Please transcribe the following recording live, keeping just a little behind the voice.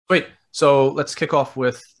Sweet. So let's kick off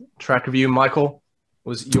with track review. Michael,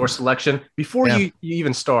 was your selection. Before you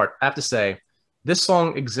even start, I have to say, this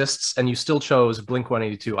song exists and you still chose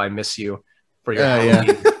Blink-182, I Miss You, for your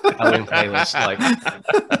Halloween playlist. Like,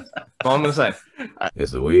 that's all I'm going to say.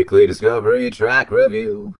 It's the weekly Discovery track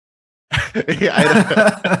review.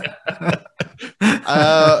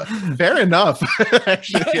 Fair enough.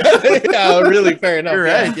 Actually, yeah, really fair enough. You're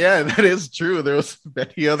right. Yeah, that is true. There was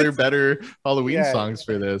many other better Halloween songs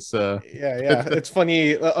for this. It's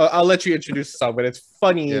funny. I'll let you introduce the song, but it's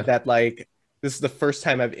funny that like this is the first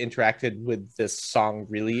time I've interacted with this song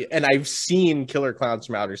really, and I've seen Killer Klowns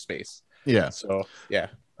from Outer Space. Yeah. So yeah.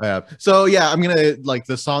 I'm gonna like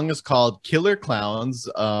the song is called Killer Klowns.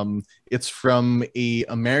 It's from a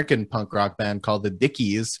American punk rock band called the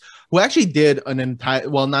Dickies, who actually did an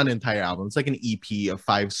not entire album. It's like an EP of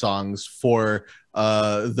 5 songs for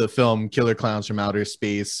the film Killer Klowns from Outer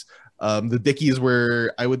Space. The Dickies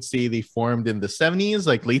were, I would say, they formed in the 70s,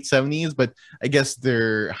 like late 70s, but I guess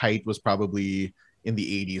their height was probably in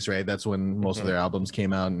the 80s, right? That's when most of their albums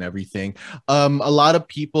came out and everything. A lot of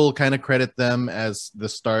people kind of credit them as the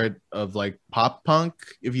start of like pop punk.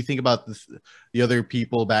 If you think about the other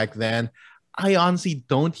people back then, I honestly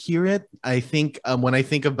don't hear it. I think when I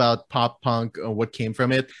think about pop punk, what came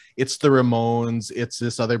from it, it's the Ramones. It's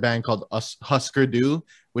this other band called Husker Du,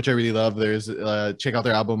 which I really love. There's check out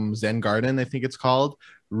their album Zen Garden, I think it's called.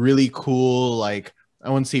 Really cool, like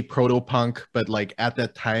I wouldn't say proto punk, but like at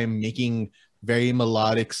that time making very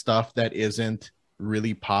melodic stuff that isn't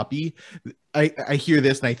really poppy. I hear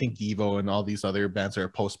this and I think Devo and all these other bands are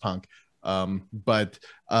post-punk. But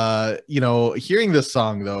hearing this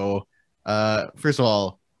song though, first of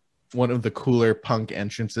all, one of the cooler punk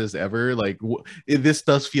entrances ever. Like this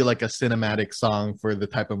does feel like a cinematic song for the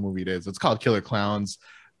type of movie it is. It's called Killer Klowns.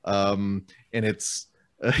 And it's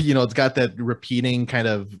it's got that repeating kind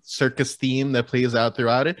of circus theme that plays out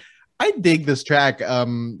throughout it. I dig this track.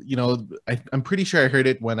 I'm pretty sure I heard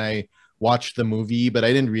it when I watched the movie, but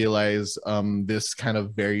I didn't realize this kind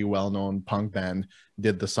of very well-known punk band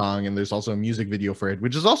did the song, and there's also a music video for it,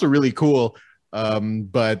 which is also really cool.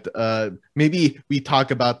 But maybe we talk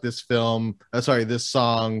about this song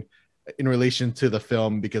in relation to the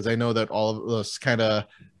film, because I know that all of us kind of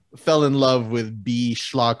fell in love with B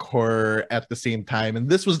schlock horror at the same time, and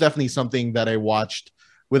this was definitely something that I watched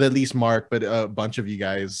with at least Mark, but a bunch of you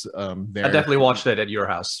guys there. I definitely watched it at your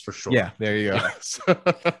house for sure. Yeah, there you go.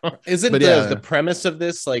 Isn't the premise of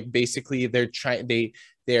this like basically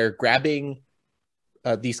they're grabbing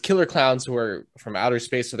these killer clowns who are from outer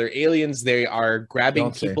space, so they're aliens. They are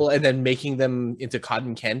grabbing people and then making them into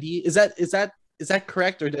cotton candy. Is that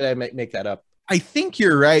correct, or did I make that up? I think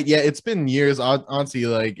you're right. Yeah, it's been years. Honestly,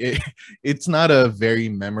 like it's not a very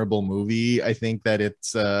memorable movie. I think that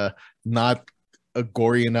it's not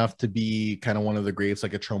gory enough to be kind of one of the greats,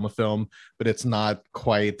 like a trauma film, but it's not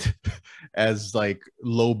quite as like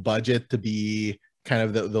low budget to be kind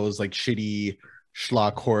of those like shitty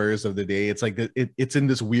schlock horrors of the day. It's like it's in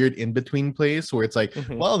this weird in-between place where it's like,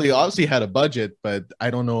 well, they obviously had a budget, but I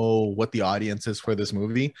don't know what the audience is for this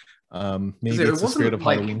movie. Maybe it's the spirit of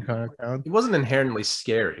Halloween kind of crowd. It wasn't inherently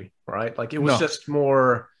scary, right? Like it was just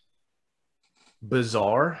more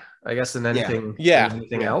bizarre, I guess, than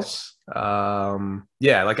anything else.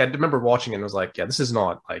 Like I remember watching it and I was like, this is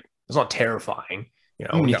not like, it's not terrifying.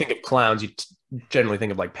 When you think of clowns, you generally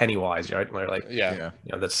think of like Pennywise, right? Where like,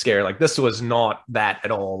 that's scary. Like this was not that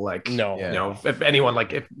at all. Like, if anyone,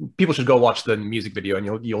 like if people should go watch the music video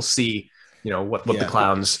and you'll see, what the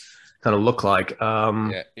clowns kind of look like.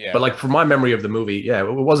 But like from my memory of the movie,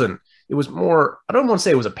 it was more, I don't want to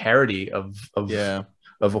say it was a parody of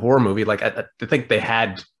a horror movie. Like I think they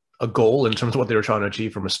had a goal in terms of what they were trying to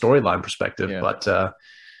achieve from a storyline perspective.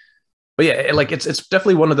 But yeah, like it's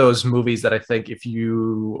definitely one of those movies that I think if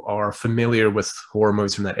you are familiar with horror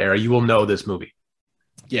movies from that era, you will know this movie.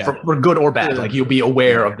 Yeah, for good or bad. Like you'll be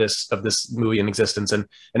aware of this movie in existence. And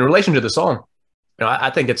in relation to the song,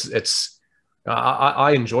 I think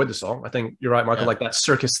I enjoyed the song. I think you're right, Michael. Like that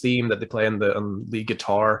circus theme that they play on the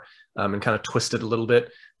guitar, and kind of twist it a little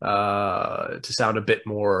bit to sound a bit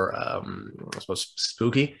more, I suppose,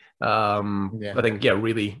 spooky. I think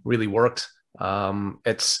really, really worked.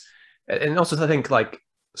 And also I think like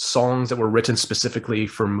songs that were written specifically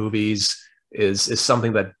for movies is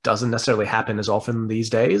something that doesn't necessarily happen as often these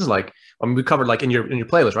days. Like we covered like in your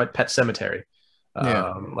playlist, right? Pet Sematary.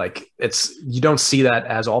 Like you don't see that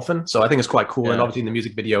as often. So I think it's quite cool. And obviously in the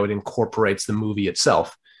music video, it incorporates the movie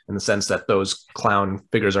itself in the sense that those clown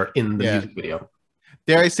figures are in the music video.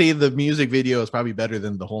 dare I say, the music video is probably better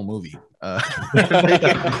than the whole movie.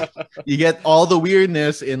 You get all the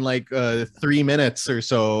weirdness in like 3 minutes or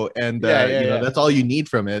so, and that's all you need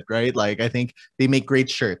from it, right? Like, I think they make great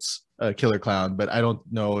shirts, Killer Clown, but I don't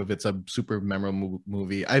know if it's a super memorable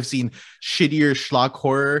movie. I've seen shittier schlock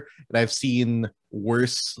horror, and I've seen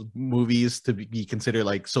worse movies to be considered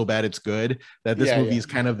like so bad it's good, that this movie is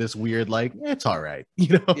kind of this weird, like, it's all right,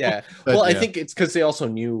 you know? Yeah. But, well, I think it's because they also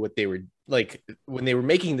knew what they were like when they were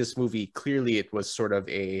making this movie. Clearly it was sort of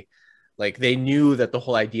a, like, they knew that the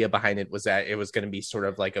whole idea behind it was that it was going to be sort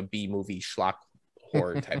of like a B movie schlock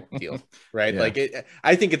horror type of deal, right? Like,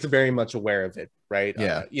 I think it's very much aware of it, right?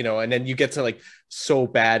 You know, and then you get to like so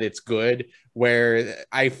bad it's good, where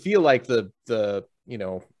I feel like the you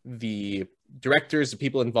know, the directors, the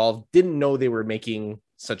people involved didn't know they were making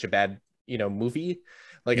such a bad, you know, movie.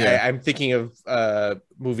 Like, I'm thinking of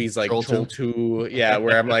movies like Troll 2,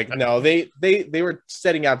 where I'm like, no, they were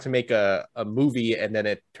setting out to make a movie, and then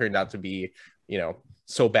it turned out to be, you know,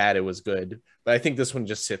 so bad it was good. But I think this one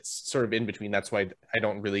just sits sort of in between. That's why I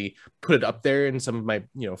don't really put it up there in some of my,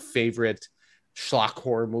 you know, favorite schlock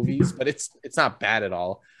horror movies, but it's not bad at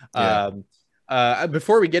all.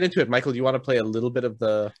 Before we get into it, Michael, do you want to play a little bit of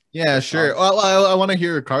the? Yeah, sure. Well, I want to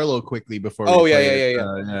hear Carlo quickly before. So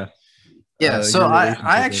I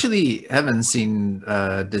actually haven't seen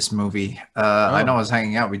this movie. I know I was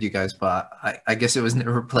hanging out with you guys, but I guess it was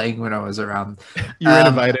never playing when I was around. You were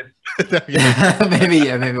invited. maybe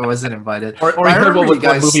I wasn't invited. Or he heard what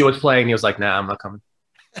movie was playing. He was like, "Nah, I'm not coming."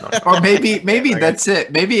 No. Or maybe that's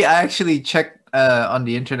it. Maybe I actually checked on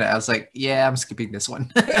the internet. I was like, yeah, I'm skipping this one.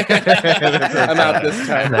 I'm out this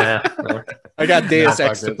time. Nah. I got Deus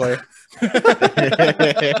Ex to play.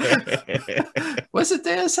 Was it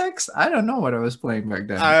Deus Ex? I don't know what I was playing back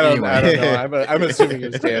then. I don't know. I'm assuming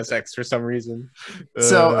it's Deus Ex for some reason.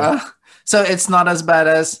 So it's not as bad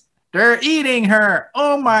as they're eating her.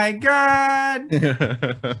 Oh my god! No,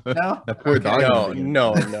 that poor dog.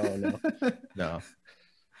 No.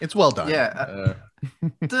 It's well done. Yeah.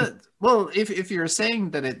 Well, if you're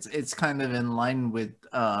saying that it's kind of in line with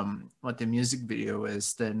what the music video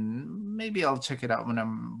is, then maybe I'll check it out when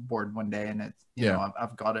I'm bored one day and you know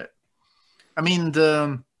I've got it. I mean,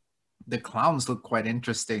 the clowns look quite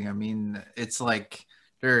interesting. I mean, it's like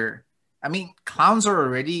clowns are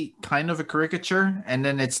already kind of a caricature, and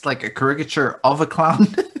then it's like a caricature of a clown,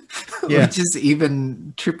 which is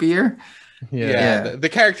even trippier. The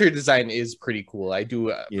character design is pretty cool. I do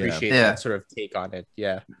appreciate that sort of take on it.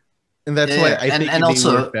 And that's why I think they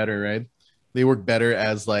also work better, right? They work better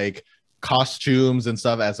as like costumes and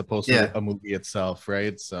stuff as opposed to a movie itself,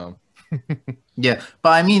 right? So but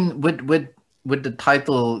I mean, with the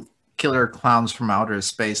title Killer Clowns from Outer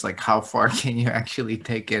Space, like, how far can you actually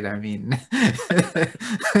take it? I mean,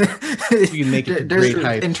 you can make it great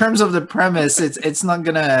hype. In terms of the premise, it's not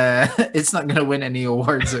gonna win any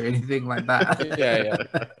awards or anything like that.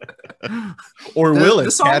 Or will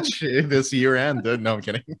it catch this year end? No, I'm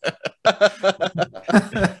kidding.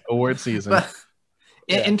 Award season. But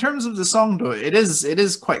in terms of the song, though, it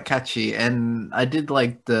is quite catchy, and I did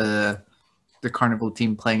like the carnival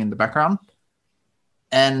team playing in the background.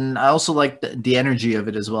 And I also like the energy of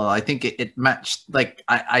it as well. I think it matched, like,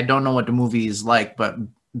 I don't know what the movie is like, but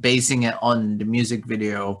basing it on the music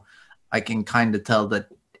video, I can kind of tell that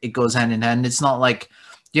it goes hand in hand. It's not like,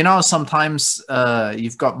 you know, sometimes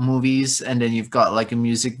you've got movies and then you've got like a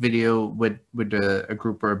music video with a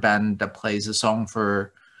group or a band that plays a song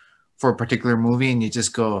for a particular movie, and you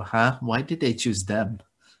just go, huh? Why did they choose them?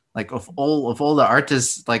 Like, of all the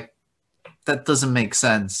artists, like, that doesn't make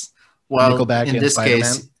sense. Well, Nickelback in this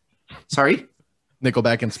case, sorry?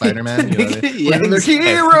 Nickelback and Spider-Man.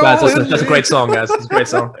 That's a great song, guys. It's a great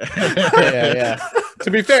song.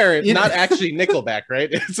 To be fair, it's not actually Nickelback, right?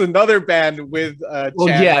 It's another band with Chad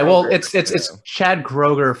Kroeger. It's Chad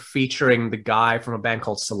Kroeger featuring the guy from a band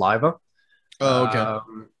called Saliva. Oh, okay.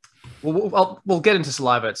 We'll get into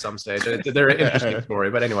Saliva at some stage. They're an interesting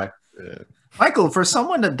story, but anyway. Michael, for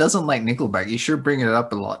someone that doesn't like Nickelback, you sure bring it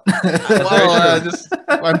up a lot.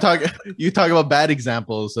 I'm talking. You talk about bad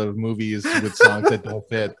examples of movies with songs that don't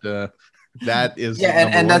fit. That is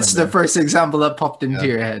and that's the first example that popped into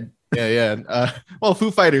your head. Well,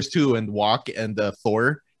 Foo Fighters 2 and Walk and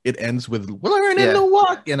Thor. It ends with learning to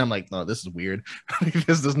walk, and I'm like, no, this is weird.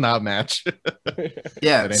 This does not match.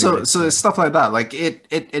 Anyway, so stuff like that, like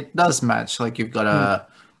it does match. Like, you've got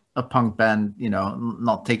a punk band, you know,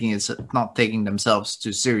 not taking themselves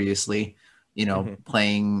too seriously, you know,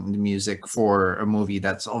 playing the music for a movie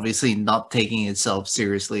that's obviously not taking itself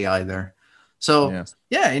seriously either. So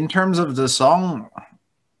in terms of the song,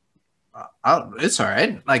 it's all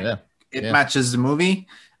right. Like, it matches the movie.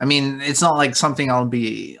 I mean, it's not like something I'll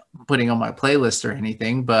be putting on my playlist or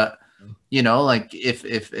anything, but you know, like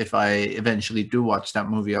if I eventually do watch that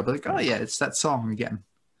movie, I'll be like, oh yeah, it's that song again.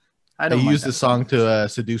 I use the song to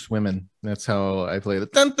seduce women. That's how I play it.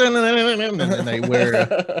 And then I wear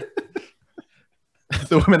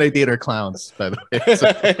the women I date are clowns, by the way.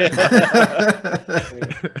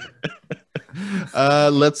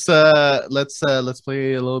 Let's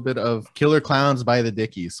play a little bit of Killer Klowns by the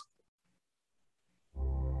Dickies.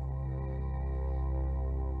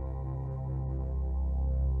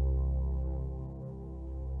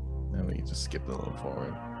 Now we can just skip a little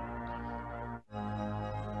forward.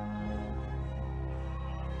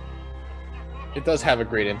 It does have a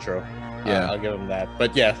great intro. Yeah, I'll give them that.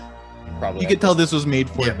 But yeah, probably you could tell this was made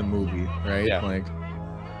for the movie, right? Yeah. Like,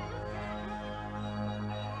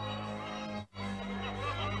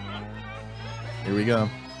 here we go.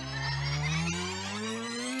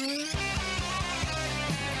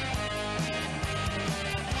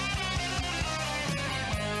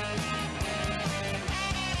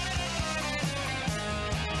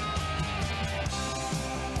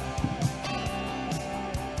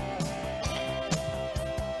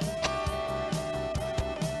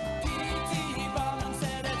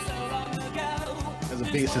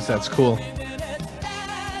 Basis, that's cool.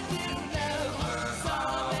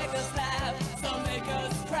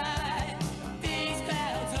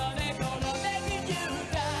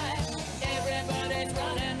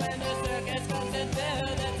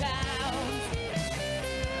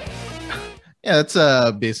 Yeah,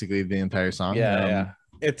 that's basically the entire song. Yeah.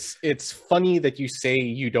 It's funny that you say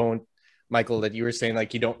you don't, Michael, that you were saying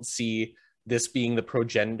like you don't see this being the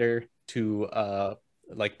progenitor to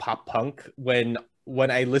like pop punk when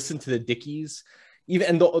I listened to the Dickies, even,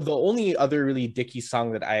 and the only other really Dickies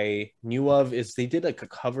song that I knew of is they did like a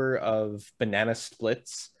cover of Banana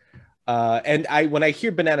Splits. And when I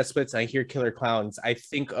hear Banana Splits and I hear Killer Klowns, I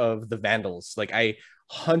think of the Vandals. Like I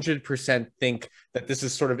 100% think that this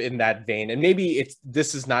is sort of in that vein. And maybe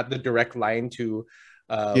this is not the direct line to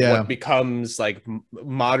what becomes like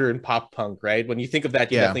modern pop punk, right? When you think of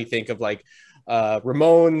that, you definitely think of like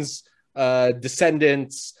Ramones,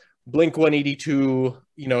 Descendants, Blink 182,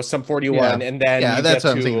 you know, Sum 41, and then you get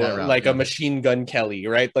to like a Machine Gun Kelly,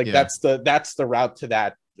 right? Like that's the route to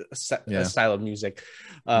that style of music.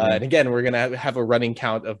 And again, we're gonna have a running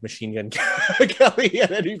count of Machine Gun Kelly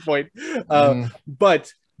at any point.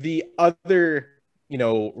 But the other, you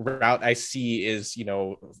know, route I see is, you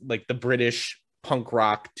know, like the British punk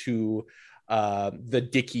rock to the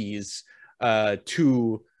Dickies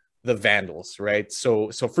to the Vandals, right?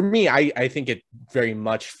 So for me, I think it very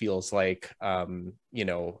much feels like you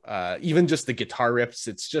know, even just the guitar riffs,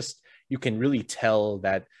 it's just, you can really tell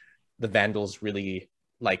that the Vandals really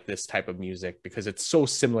like this type of music because it's so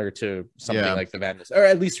similar to something like the Vandals, or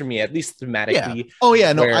at least for me, at least thematically. Oh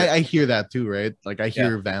yeah, no, I hear that too, right? Like I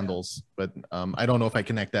hear Vandals, but I don't know if I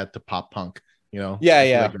connect that to pop punk. You know,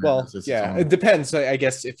 like well, it depends. I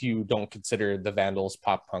guess if you don't consider the Vandals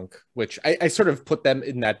pop punk, which I sort of put them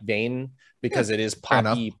in that vein because it is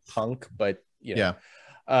poppy punk, but you know.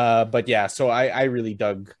 But yeah, so I really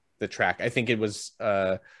dug the track. I think it was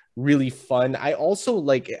really fun. I also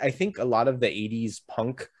like, I think a lot of the 80s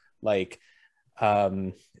punk, like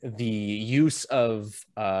the use of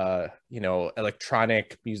you know,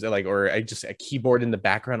 electronic music, like, or just a keyboard in the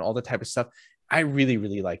background, all the type of stuff. I really,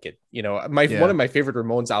 really like it. You know, one of my favorite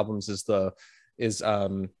Ramones albums is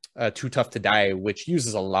Too Tough to Die, which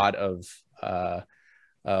uses a lot of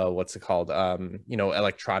what's it called? You know,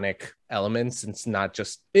 electronic elements. It's not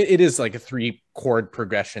just, it is like a 3-chord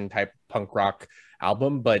progression type punk rock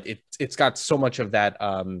album, but it's got so much of that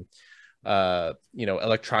you know,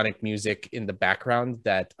 electronic music in the background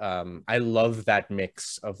that I love that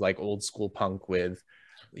mix of like old school punk with,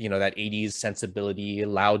 you know, that 80s sensibility,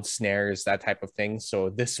 loud snares, that type of thing. So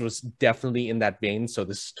this was definitely in that vein. So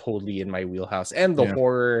this is totally in my wheelhouse, and the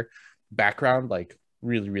horror background, like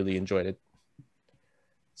really, really enjoyed it.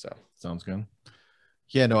 So sounds good.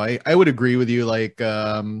 Yeah, no, I would agree with you. Like,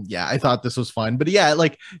 I thought this was fun, but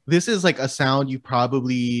like this is like a sound you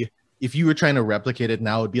probably, if you were trying to replicate it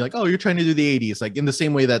now, it'd be like, oh, you're trying to do the 80s, like in the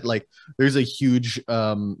same way that like there's a huge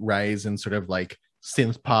rise in sort of like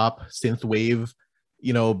synth pop, synth wave,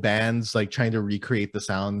 you know, bands like trying to recreate the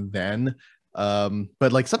sound then.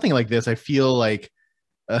 But like something like this, I feel like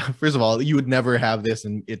first of all, you would never have this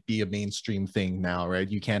and it be a mainstream thing now, right?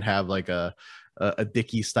 You can't have like a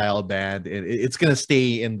Dickie style band. It's gonna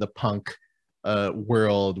stay in the punk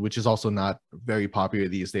world, which is also not very popular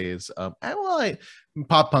these days.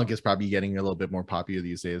 Pop punk is probably getting a little bit more popular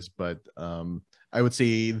these days, but I would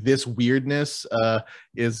say this weirdness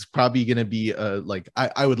is probably gonna be like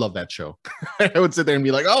I would love that show. I would sit there and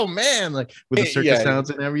be like, oh man, like with the circus sounds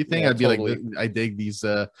and everything. I'd be totally. Like, I dig these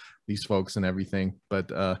folks and everything. But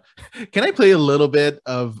can I play a little bit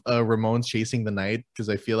of Ramones Chasing the Night? Because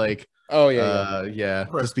I feel like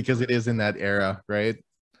just because it is in that era, right?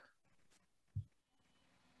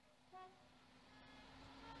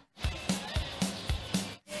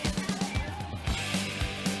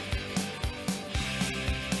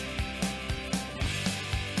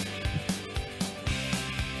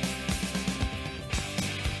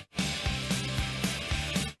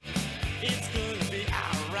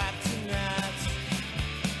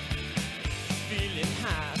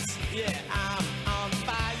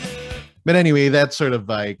 But anyway, that's sort of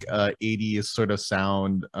like 80s sort of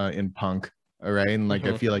sound in punk, all right? And like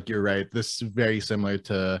I feel like you're right. This is very similar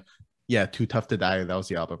to Too Tough to Die. That was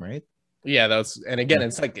the album, right? Yeah, that was. And again,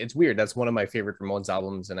 it's like it's weird. That's one of my favorite Ramones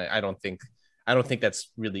albums, and I don't think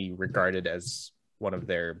that's really regarded as one of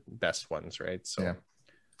their best ones, right? So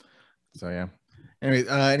yeah. Anyway,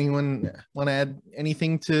 anyone want to add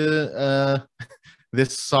anything to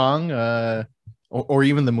this song or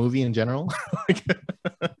even the movie in general?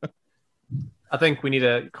 I think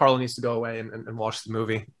Carla needs to go away and watch the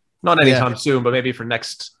movie. Not anytime soon, but maybe for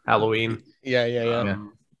next Halloween. Yeah.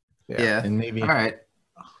 And maybe. All right.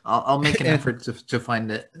 I'll make an effort to find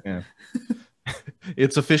it. Yeah.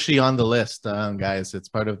 It's officially on the list, guys. It's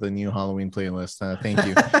part of the new Halloween playlist. Thank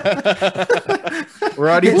you. We're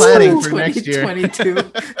already planning for next year.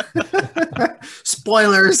 2022.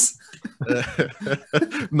 Spoilers.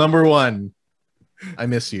 Number 1. I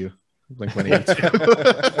miss you.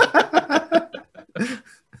 Blink-182.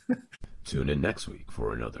 Tune in next week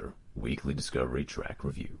for another weekly Discovery Track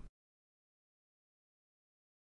Review.